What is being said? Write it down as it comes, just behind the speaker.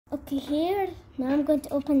Okay, here, now I'm going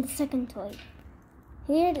to open the second toy.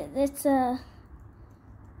 Here, it's a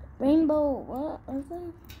rainbow, what are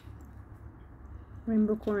they?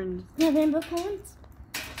 Rainbow corns. Yeah, rainbow cones.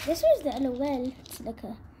 This was the LOL. It's like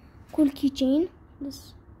a cool keychain.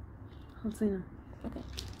 This. خلصينا. Okay.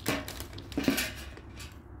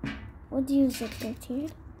 What do you zip it here?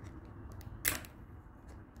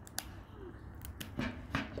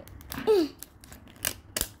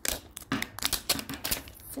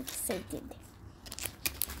 So excited.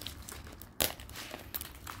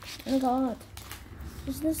 Oh my god.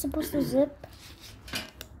 Is this supposed to zip?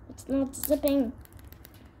 It's not zipping.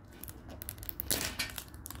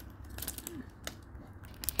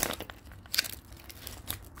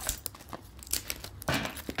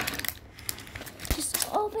 Just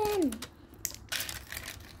open.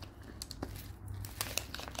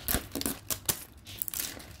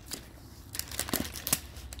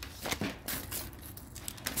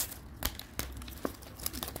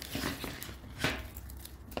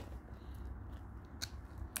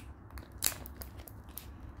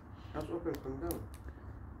 How's open? Come down.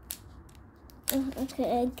 Oh,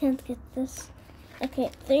 okay, I can't get this. Okay,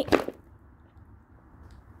 3.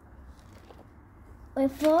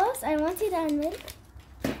 Wait, first, I want you to unveil.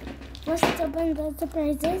 First, let's open the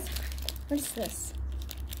surprises. What's this?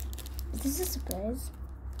 Is this a surprise?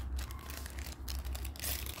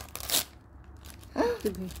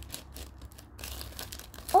 Could be.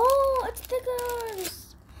 Oh, it's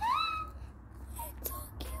stickers! It's so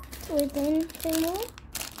cute. Wait, anything more?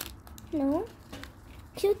 No?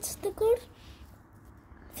 Cute stickers?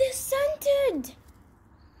 They're scented!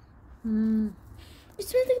 It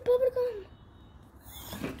smells like bubblegum.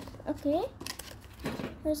 Okay.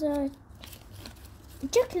 There's a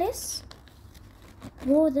checklist.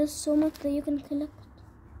 Whoa, there's so much that you can collect.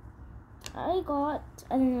 I don't know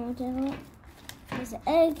what I got. There's an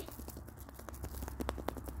egg.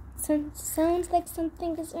 Sounds like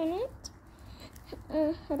something is in it.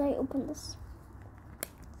 How do I open this?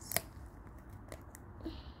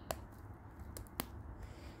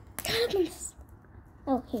 Can't open this.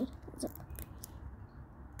 Oh, here. Zip.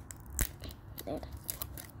 There.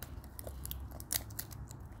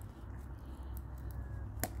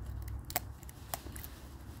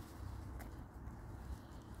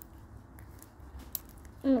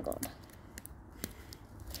 Oh my god.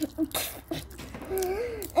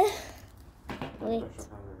 Wait.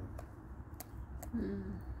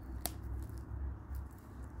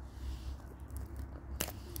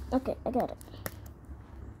 Okay, I got it.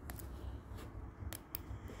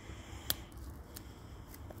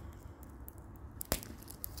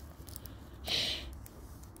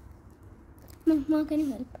 Mom, can you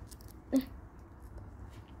help?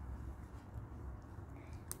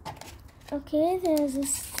 Okay, there's a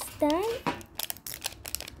stand.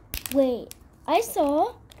 Wait, I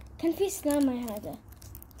saw. Can في slime I had it.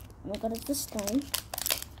 Oh my god, it's this slime.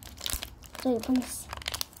 So open this.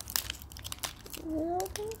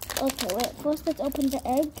 Okay, wait. First, let's open the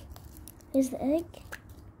egg. Here's the egg.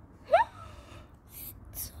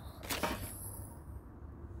 It's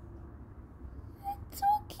so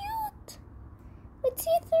cute. It's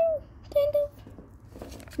see-through, kind of.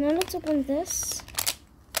 Now let's open this.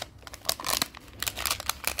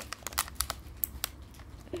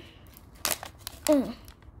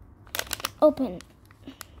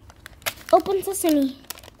 Open sesame.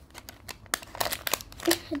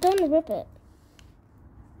 Don't rip it.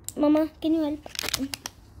 Mama, can you help?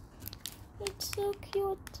 It's so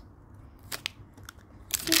cute.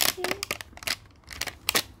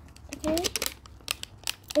 Okay.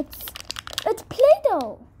 It's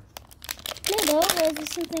Play-Doh. Play-Doh,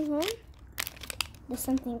 there's something wrong. There's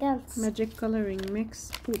something else. Magic coloring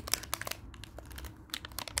mix poop.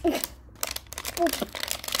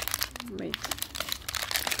 Wait.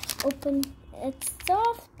 Open. It's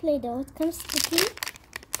soft Play-Doh. It comes sticky.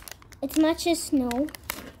 It matches snow.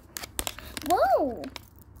 Whoa!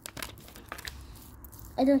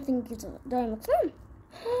 I don't think it's a diamond slime.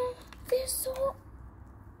 They're so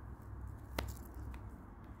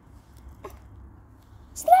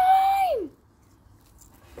slime.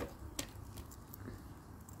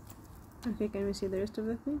 Okay, can we see the rest of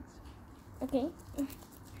the things? Okay.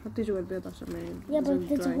 حطي جوا البيض عشان ما Yeah, but doesn't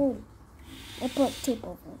there's a dry. hole. I put tape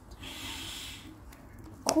over it.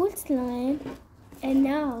 Cool slime. And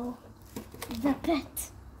now the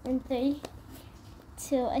pet. In 3,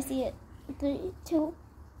 2. I see it. 3, 2.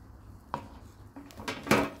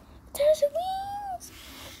 There's wings.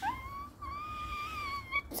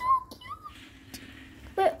 It's so cute.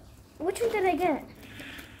 But which one did I get?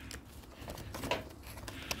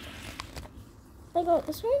 I got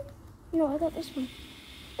this one. No, I got this one.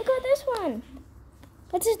 I one.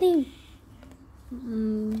 What's his name?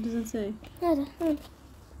 Doesn't say. Nada.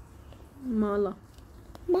 Mala.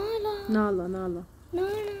 Mala. Nala. No.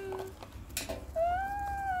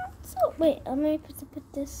 So wait, am I supposed to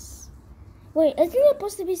put this? Wait, isn't there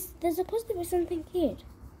supposed to be? There's supposed to be something here.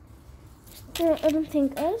 There,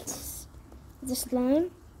 anything else? The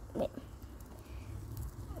slime. Wait.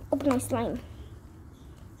 Open my slime.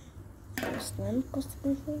 The slime supposed to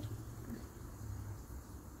be here.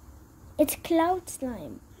 It's cloud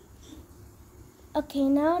slime. Okay,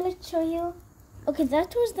 now let's show you. Okay,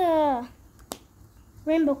 that was the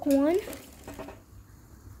rainbow corn.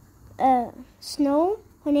 Snow.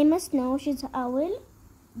 Her name is Snow. She's an owl.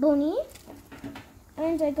 Bonnie.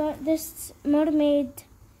 And I got this mermaid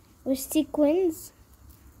with sequins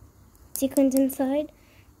inside.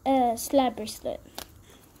 Slab bracelet.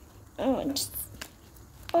 I want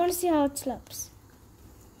to see how it slaps.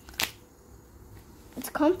 It's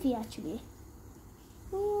comfy actually.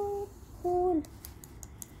 Oh, cool.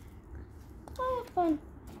 Oh, fun.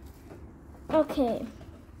 Okay.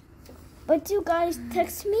 But you guys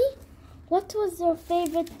text me. What was your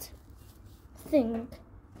favorite thing?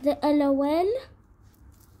 The LOL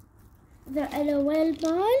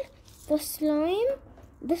ball, the slime,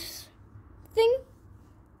 this thing,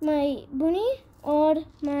 my bunny, or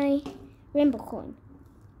my rainbow cone?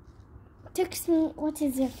 Text me what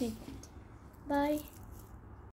is your favorite. Bye.